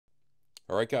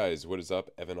All right, guys, what is up?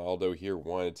 Evan Aldo here.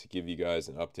 Wanted to give you guys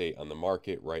an update on the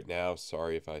market right now.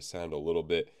 Sorry if I sound a little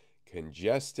bit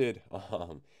congested.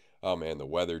 Oh man, the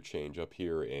weather change up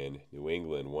here in New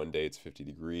England. One day it's 50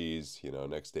 degrees,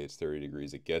 next day it's 30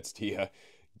 degrees. It gets to you,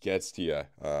 gets to you.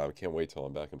 Can't wait till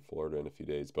I'm back in Florida in a few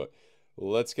days. But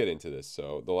let's get into this.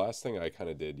 So the last thing I kind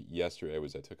of did yesterday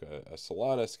was I took a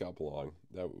Solana scalp along.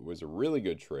 That was a really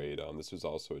good trade. This was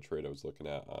also a trade I was looking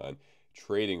at on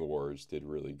Trading Wars. Did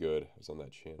really good. I was on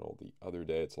that channel the other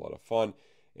day. It's a lot of fun,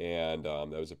 and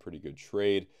that was a pretty good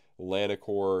trade.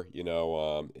 Lanacore,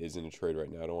 is in a trade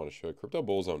right now. I don't want to show it. Crypto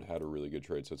Bullzone had a really good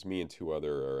trade, so it's me and two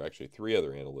other, or actually three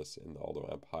other analysts in the Aldo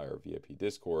Empire VIP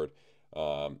Discord.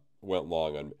 Went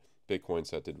long on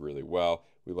Bitcoins that did really well.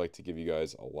 We like to give you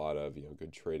guys a lot of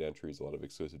good trade entries, a lot of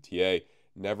exclusive TA.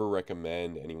 Never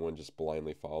recommend anyone just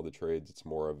blindly follow the trades. It's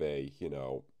more of a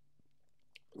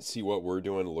see what we're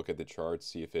doing, look at the charts,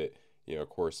 see if it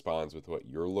corresponds with what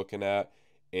you're looking at,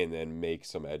 and then make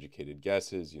some educated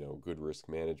guesses. Good risk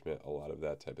management, a lot of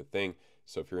that type of thing.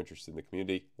 So if you're interested in the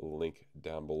community, link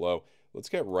down below. Let's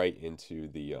get right into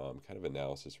the kind of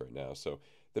analysis right now. So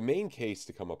the main case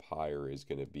to come up higher is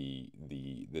going to be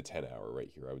the 10 hour right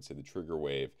here. I would say the trigger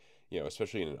wave,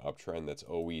 especially in an uptrend, that's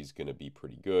always going to be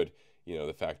pretty good.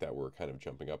 The fact that we're kind of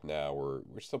jumping up now,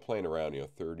 we're still playing around,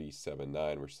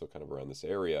 37.9, we're still kind of around this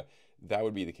area. That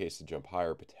would be the case to jump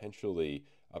higher, potentially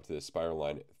up to the spiral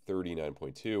line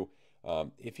 39.2.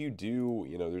 If you do,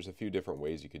 there's a few different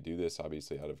ways you could do this.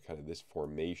 Obviously, out of kind of this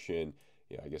formation,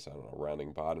 I guess, I don't know,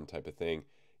 rounding bottom type of thing,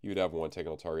 you would have one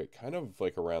technical target kind of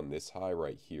like around this high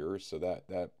right here. So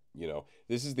that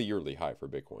this is the yearly high for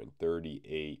Bitcoin,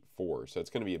 38.4. So it's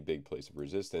going to be a big place of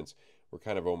resistance. We're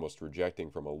kind of almost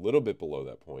rejecting from a little bit below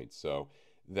that point. So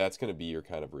that's going to be your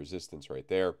kind of resistance right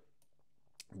there.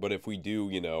 But if we do,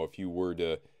 if you were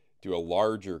to do a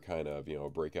larger kind of,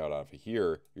 breakout off of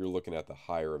here, you're looking at the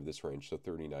higher of this range, so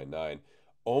 39.9,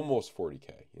 almost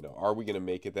 40K. Are we going to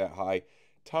make it that high?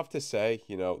 Tough to say.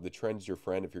 The trend's your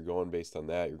friend. If you're going based on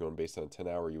that, you're going based on a 10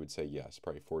 hour, you would say yes,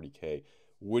 probably 40K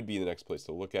would be the next place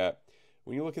to look at.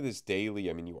 When you look at this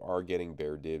daily, I mean, you are getting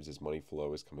bear divs as money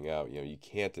flow is coming out. You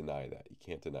can't deny that. You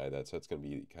can't deny that. So that's going to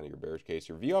be kind of your bearish case.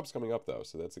 Your VWAP's coming up, though,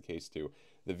 so that's the case, too.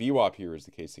 The VWAP here is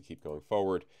the case to keep going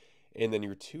forward. And then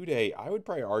your 2-day, I would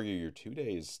probably argue your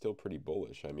 2-day is still pretty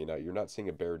bullish. I mean, you're not seeing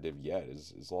a bear div yet.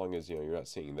 As long as, you're not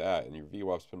seeing that, and your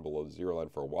VWAP's been below the zero line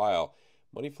for a while,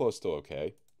 money flow is still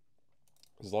okay.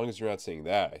 As long as you're not seeing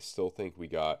that, I still think we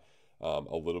got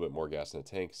a little bit more gas in the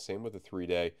tank. Same with the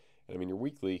 3-day. And I mean, your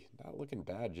weekly, not looking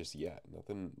bad just yet.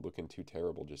 Nothing looking too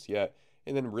terrible just yet.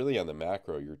 And then really on the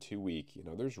macro, your 2-week,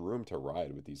 there's room to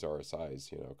ride with these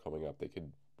RSIs, coming up. They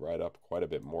could ride up quite a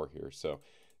bit more here. So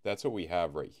that's what we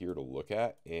have right here to look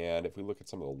at. And if we look at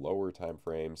some of the lower time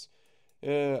frames,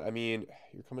 I mean,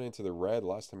 you're coming into the red.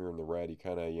 Last time you were in the red, you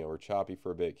kind of, were choppy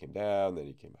for a bit, came down, then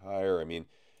you came higher. I mean,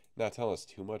 not telling us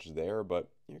too much there, but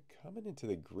you're coming into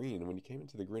the green. And when you came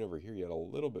into the green over here, you had a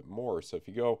little bit more. So if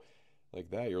you go like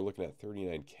that, you're looking at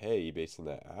 39K based on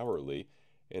that hourly.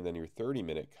 And then your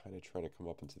 30-minute kind of trying to come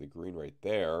up into the green right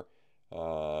there.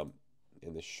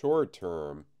 In the short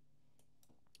term,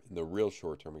 in the real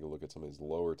short term, we can look at some of these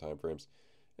lower time frames.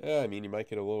 I mean, you might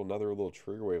get another little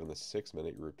trigger wave on the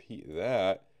 6-minute. You repeat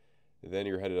that, then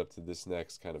you're headed up to this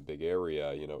next kind of big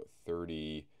area,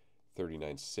 30,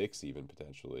 39.6 even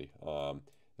potentially.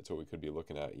 That's what we could be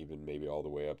looking at, even maybe all the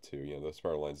way up to, those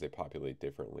spiral lines, they populate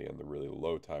differently on the really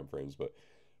low time frames, but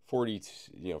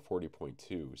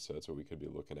 40.2. So that's what we could be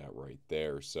looking at right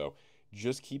there. So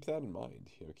just keep that in mind.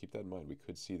 Keep that in mind. We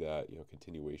could see that,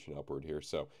 continuation upward here.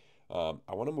 So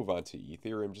I want to move on to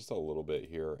Ethereum just a little bit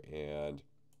here, and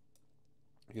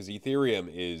because Ethereum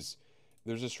is,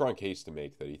 there's a strong case to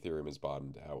make that Ethereum is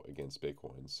bottomed out against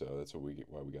Bitcoin. So that's why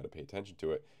we got to pay attention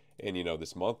to it. And,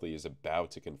 this monthly is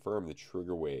about to confirm the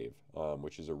trigger wave,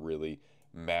 which is a really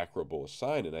macro bullish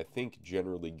sign. And I think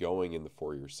generally going in the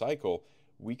 4-year cycle,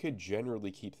 we could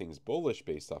generally keep things bullish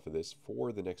based off of this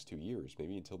for the next 2 years,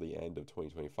 maybe until the end of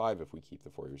 2025 if we keep the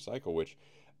 4-year cycle, which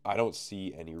I don't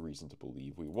see any reason to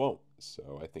believe we won't.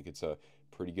 So I think it's a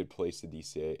pretty good place to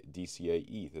DCA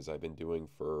ETH, as I've been doing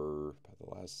for about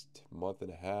the last month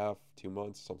and a half, 2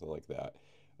 months, something like that.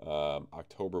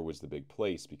 October was the big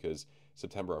place because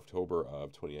September, October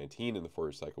of 2019 in the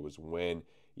 4-year cycle was when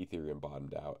Ethereum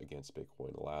bottomed out against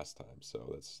Bitcoin last time.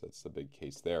 So that's the big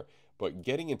case there. But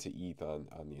getting into ETH on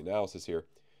the analysis here,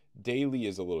 daily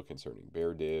is a little concerning.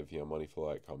 Bear div, money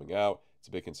flow coming out. It's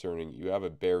a bit concerning. You have a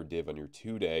bear div on your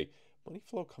 2-day. Money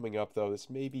flow coming up, though, this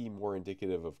may be more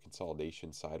indicative of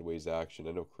consolidation, sideways action.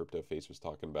 I know CryptoFace was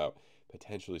talking about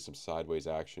potentially some sideways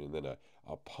action and then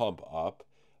a pump up.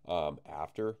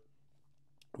 after,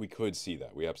 we could see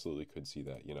that. We absolutely could see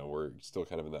that. You know, we're still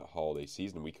kind of in that holiday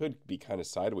season. We could be kind of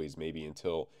sideways maybe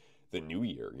until the new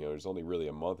year. You know, there's only really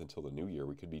a month until the new year.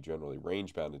 We could be generally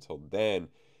range bound until then,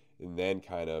 and then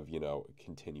kind of, you know,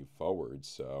 continue forward.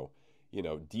 So, you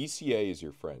know, DCA is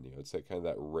your friend. You know, it's that kind of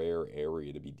that rare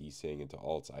area to be DCAing into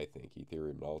alts, I think,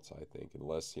 Ethereum and alts, I think,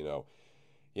 unless,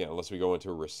 unless we go into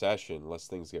a recession, unless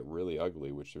things get really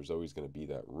ugly, which there's always going to be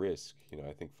that risk. You know,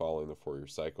 I think following the 4-year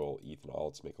cycle, ETH and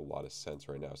alts make a lot of sense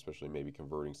right now, especially maybe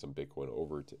converting some Bitcoin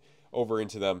over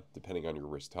into them, depending on your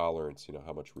risk tolerance. You know,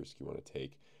 how much risk you want to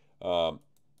take. Um,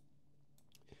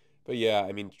 but yeah,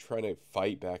 I mean, trying to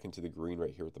fight back into the green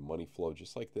right here with the money flow,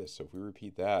 just like this. So if we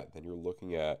repeat that, then you're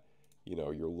looking at,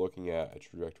 a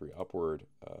trajectory upward,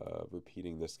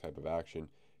 repeating this type of action,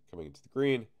 coming into the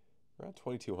green around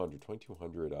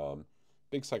 2200.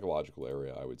 Big psychological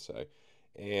area, I would say.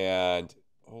 And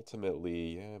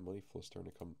ultimately, yeah, money flow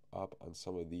starting to come up on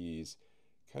some of these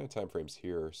kind of time frames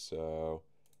here. So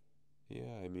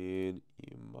yeah, I mean,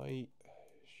 she might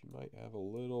have a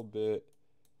little bit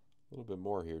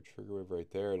more here. Trigger wave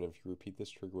right there. And if you repeat this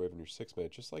trigger wave in your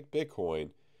 6-minute, just like Bitcoin,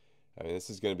 I mean, this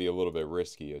is going to be a little bit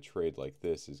risky. A trade like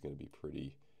this is going to be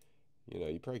pretty,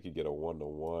 you probably could get a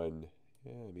 1-to-1.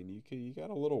 Yeah, I mean, you got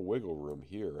a little wiggle room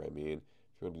here. I mean,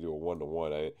 if you want to do a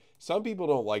 1-to-1, some people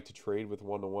don't like to trade with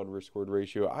 1-to-1 risk reward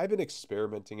ratio. I've been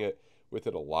experimenting with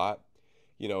it a lot.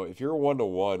 You know, if you're a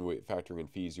 1-to-1 with factoring in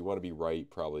fees, you want to be right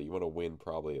probably. You want to win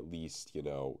probably at least,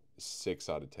 6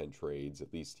 out of 10 trades,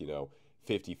 at least,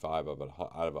 55 out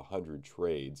of 100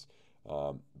 trades.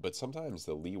 But sometimes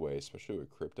the leeway, especially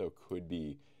with crypto, could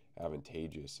be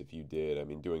advantageous if you did. I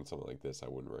mean, doing something like this, I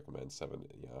wouldn't recommend 7.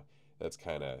 That's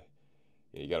kind of,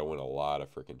 you got to win a lot of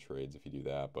freaking trades if you do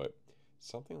that. But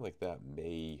something like that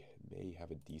may have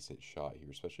a decent shot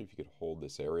here, especially if you could hold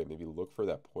this area. Maybe look for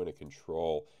that point of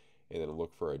control and then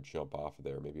look for a jump off of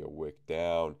there, maybe a wick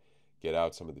down, get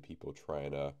out some of the people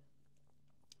trying to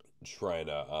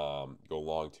go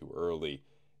long too early,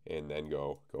 and then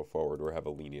go forward or have a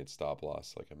lenient stop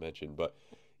loss, like I mentioned. But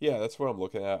yeah, that's what I'm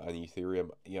looking at on Ethereum.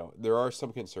 There are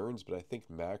some concerns, but I think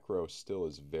macro still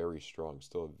is very strong,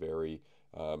 still a very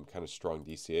kind of strong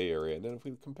DCA area. And then if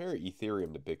we compare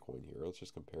Ethereum to Bitcoin here, let's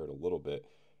just compare it a little bit.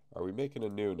 Are we making a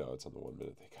new? No, it's on the 1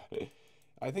 minute. They got it.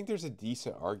 I think there's a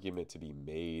decent argument to be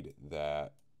made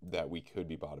that we could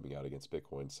be bottoming out against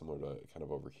Bitcoin, similar to kind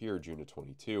of over here, June of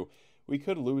 22. We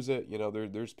could lose it.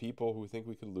 There's people who think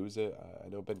we could lose it. I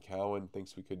know Ben Cowan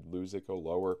thinks we could lose it, go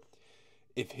lower.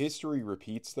 If history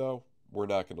repeats, though, we're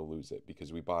not going to lose it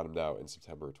because we bottomed out in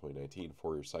September of 2019.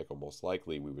 4-year cycle, most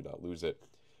likely we would not lose it.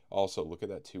 Also, look at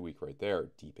that 2-week right there.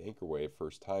 Deep anchor wave,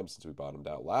 first time since we bottomed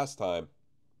out last time.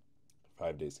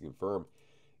 5 days to confirm.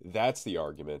 That's the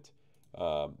argument.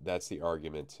 That's the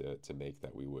argument to make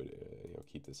that we would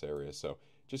keep this area. So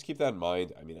just keep that in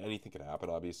mind. I mean, anything could happen,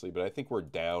 obviously, but I think we're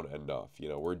down enough.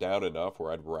 We're down enough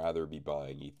where I'd rather be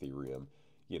buying Ethereum,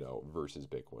 versus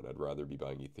Bitcoin. I'd rather be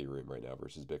buying Ethereum right now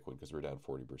versus Bitcoin because we're down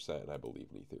 40%, and I believe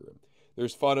in Ethereum.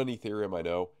 There's FUD on Ethereum, I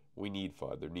know. We need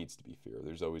FUD. There needs to be fear.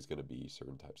 There's always going to be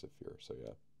certain types of fear. So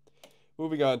yeah.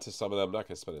 Moving on to some of them. I'm not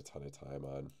going to spend a ton of time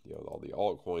on all the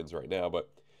altcoins right now, but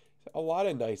a lot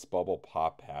of nice bubble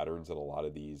pop patterns in a lot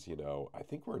of these. I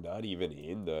think we're not even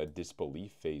in the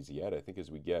disbelief phase yet. I think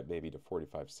as we get maybe to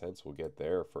 45 cents, we'll get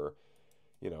there for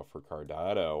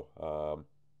Cardano.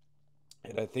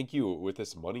 And I think with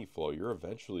this money flow, you're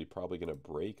eventually probably going to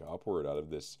break upward out of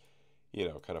this,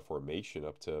 kind of formation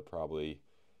up to probably,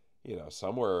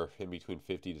 somewhere in between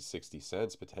 50 to 60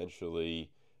 cents,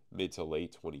 potentially mid to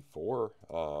late 24,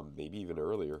 maybe even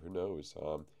earlier, who knows.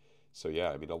 So yeah,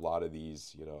 I mean, a lot of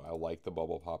these, I like the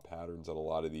bubble pop patterns on a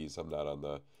lot of these. I'm not on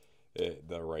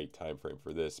the right time frame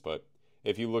for this, but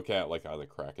if you look at like on the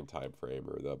Kraken time frame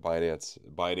or the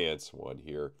Binance one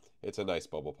here, it's a nice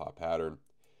bubble pop pattern.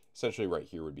 Essentially right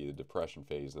here would be the depression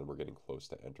phase, and then we're getting close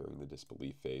to entering the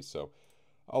disbelief phase. So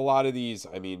a lot of these,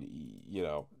 I mean,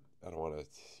 I don't want to,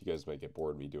 you guys might get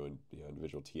bored of me doing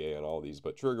individual TA on all these,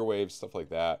 but trigger waves, stuff like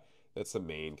that, that's the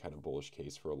main kind of bullish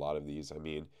case for a lot of these. I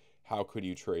mean, how could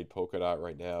you trade Polkadot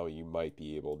right now? You might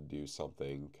be able to do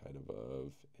something kind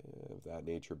of that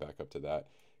nature, back up to that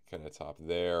kind of top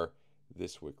there.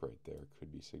 This wick right there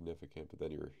could be significant, but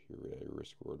then your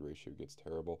risk reward ratio gets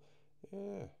terrible.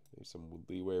 Yeah, there's some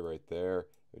leeway right there.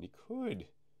 And you could,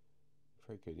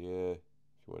 yeah, if you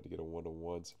wanted to get a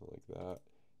 1-to-1, something like that,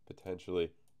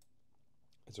 potentially.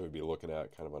 So we'd be looking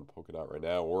at kind of on Polkadot right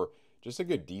now, or just a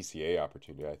good DCA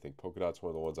opportunity. I think Polkadot's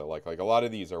one of the ones I like. Like a lot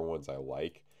of these are ones I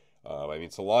like. I mean,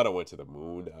 Solana went to the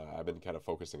moon. I've been kind of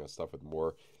focusing on stuff with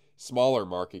more smaller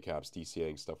market caps,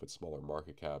 DCAing stuff with smaller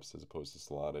market caps as opposed to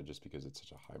Solana, just because it's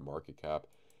such a high market cap,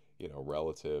 you know,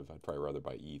 relative. I'd probably rather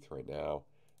buy ETH right now.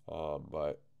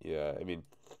 But yeah, I mean,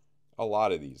 a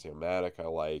lot of these, you know, Matic, I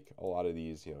like a lot of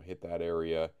these, you know, hit that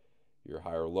area, your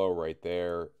high or low right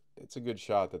there. It's a good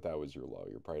shot that that was your low.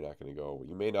 You're probably not going to go,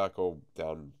 you may not go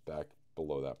down back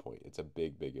below that point. It's a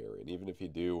big, big area. And even if you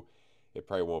do, it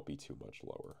probably won't be too much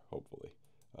lower, hopefully.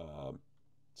 Um,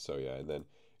 so yeah, and then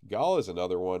Gala is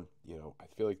another one. You know, I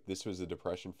feel like this was the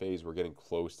depression phase. We're getting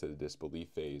close to the disbelief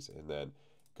phase, and then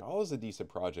Gala is a decent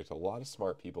project. A lot of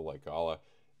smart people like Gala.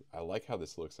 I like how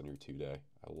this looks on your 2-day.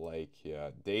 I like, yeah,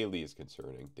 daily is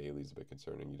concerning. Daily is a bit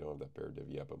concerning. You don't have that bear div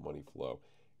yet, but money flow,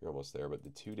 you're almost there. But the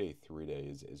 2-day,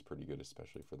 3-day is pretty good,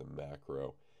 especially for the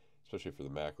macro. Especially for the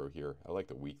macro here. I like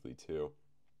the weekly too.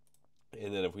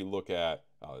 And then if we look at,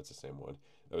 oh, it's the same one.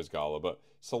 That was Gala, but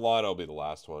Solana will be the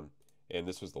last one. And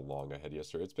this was the long I had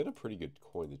yesterday. It's been a pretty good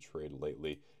coin to trade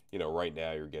lately. You know, right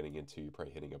now you're getting into, you're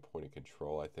probably hitting a point of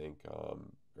control, I think,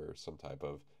 or some type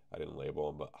of, I didn't label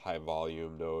them, but high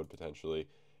volume node potentially.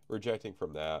 Rejecting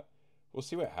from that. We'll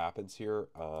see what happens here.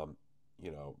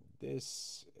 You know,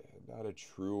 this, not a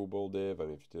true bull div. I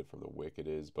mean, if you did it from the wick, it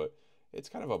is, but it's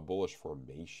kind of a bullish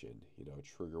formation. You know,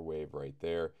 trigger wave right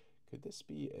there. Could this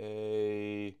be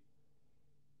a,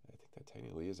 I think that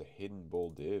technically is a hidden bull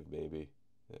div, maybe.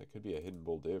 Yeah, it could be a hidden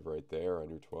bull div right there on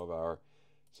your 12-hour.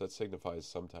 So that signifies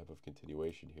some type of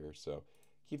continuation here. So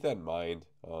keep that in mind.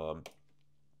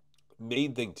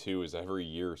 Main thing too is every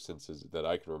year that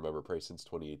I can remember, probably since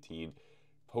 2018,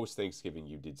 post Thanksgiving,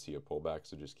 you did see a pullback.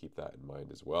 So just keep that in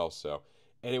mind as well. So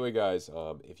anyway, guys,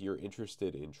 if you're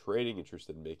interested in trading,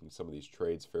 interested in making some of these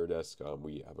trades, FAIRDESK,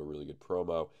 we have a really good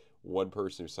promo. One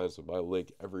person who signs with my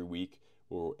link every week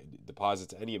will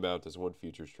deposit any amount as one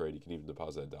futures trade. You can even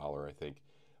deposit $1, I think.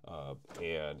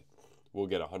 And we'll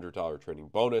get a $100 trading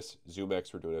bonus.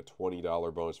 Zoomex, we're doing a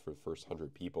 $20 bonus for the first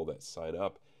 100 people that sign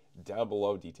up. Down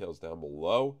below, details down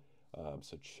below.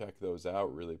 So check those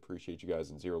out. Really appreciate you guys.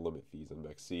 And zero limit fees on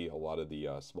MEXC. A lot of the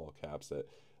small caps that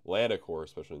Lanacore,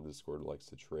 especially in Discord, likes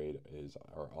to trade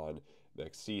are on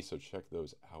MEXC. So check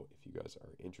those out if you guys are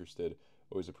interested.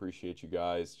 Always appreciate you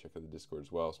guys. Check out the Discord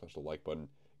as well. Smash the like button.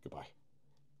 Goodbye.